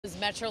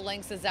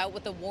Metrolinx is out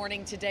with a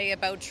warning today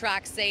about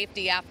track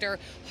safety after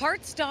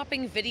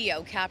heart-stopping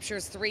video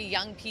captures 3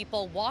 young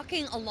people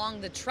walking along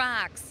the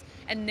tracks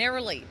and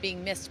narrowly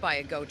being missed by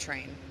a GO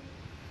train.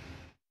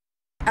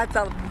 At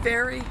the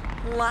very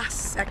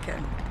last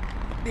second,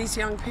 these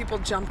young people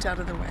jumped out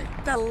of the way.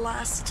 The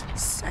last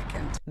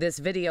second. This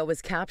video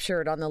was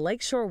captured on the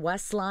Lakeshore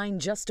West line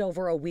just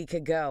over a week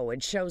ago.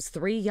 It shows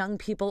 3 young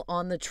people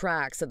on the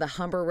tracks at the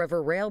Humber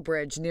River Rail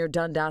Bridge near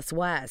Dundas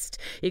West.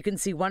 You can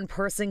see one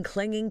person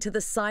clinging to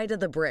the side of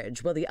the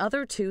bridge while the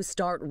other 2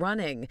 start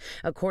running.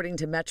 According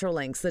to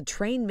Metrolinx, the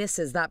train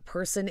misses that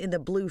person in the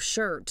blue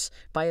shirt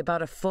by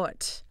about a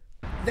foot.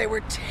 They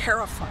were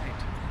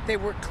terrified. They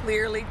were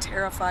clearly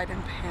terrified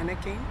and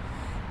panicking,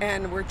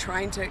 and were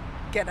trying to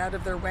get out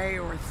of their way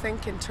or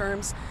think in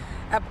terms.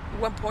 At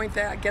one point,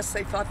 I guess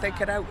they thought they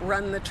could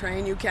outrun the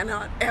train. You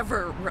cannot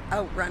ever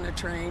outrun a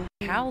train.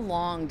 How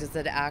long does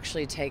it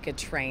actually take a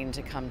train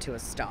to come to a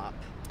stop?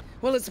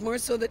 Well, it's more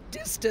so the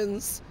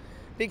distance,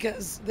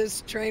 because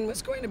this train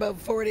was going about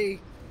 40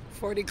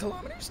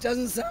 kilometers.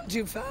 Doesn't sound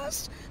too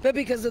fast, but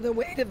because of the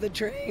weight of the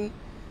train,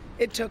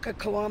 it took a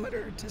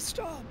kilometer to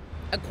stop.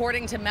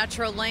 According to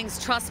Metrolinx,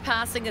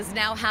 trespassing is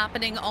now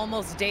happening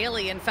almost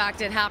daily. In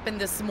fact, it happened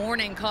this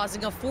morning,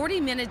 causing a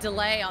 40-minute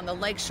delay on the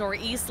Lakeshore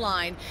East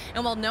line.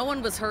 And while no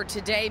one was hurt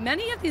today,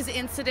 many of these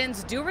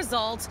incidents do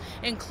result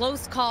in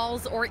close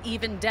calls or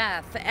even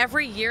death.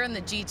 Every year in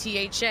the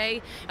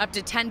GTHA, up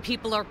to 10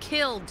 people are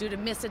killed due to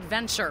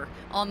misadventure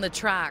on the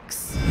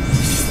tracks.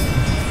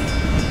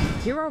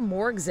 Here are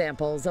more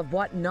examples of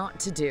what not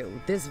to do.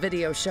 This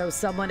video shows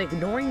someone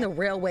ignoring the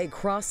railway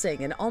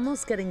crossing and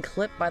almost getting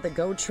clipped by the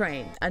GO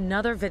train.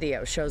 Another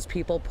video shows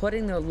people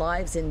putting their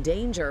lives in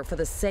danger for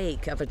the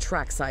sake of a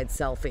trackside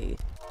selfie.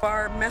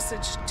 Our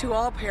message to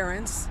all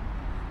parents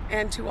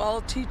and to all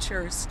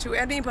teachers, to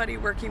anybody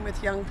working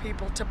with young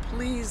people, to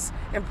please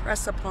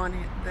impress upon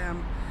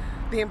them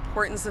the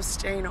importance of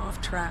staying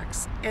off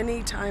tracks.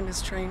 Any time is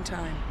train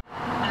time.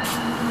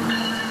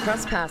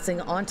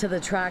 Trespassing onto the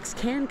tracks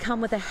can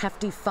come with a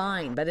hefty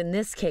fine, but in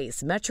this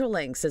case,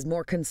 Metrolinx is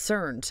more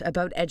concerned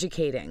about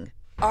educating.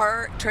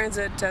 Our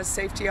transit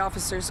safety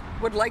officers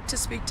would like to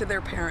speak to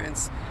their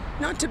parents,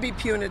 not to be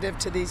punitive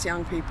to these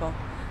young people.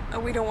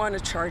 We don't want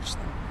to charge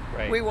them.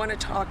 Right. We want to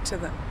talk to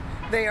them.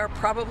 They are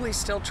probably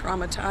still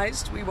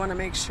traumatized. We want to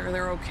make sure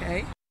they're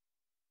okay.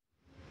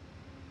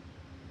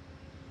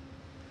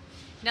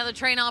 Now, the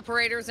train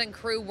operators and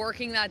crew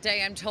working that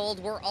day, I'm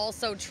told, were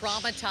also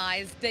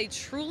traumatized. They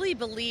truly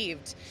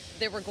believed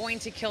they were going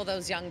to kill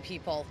those young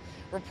people.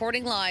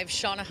 Reporting live,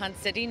 Shauna Hunt,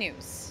 City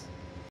News.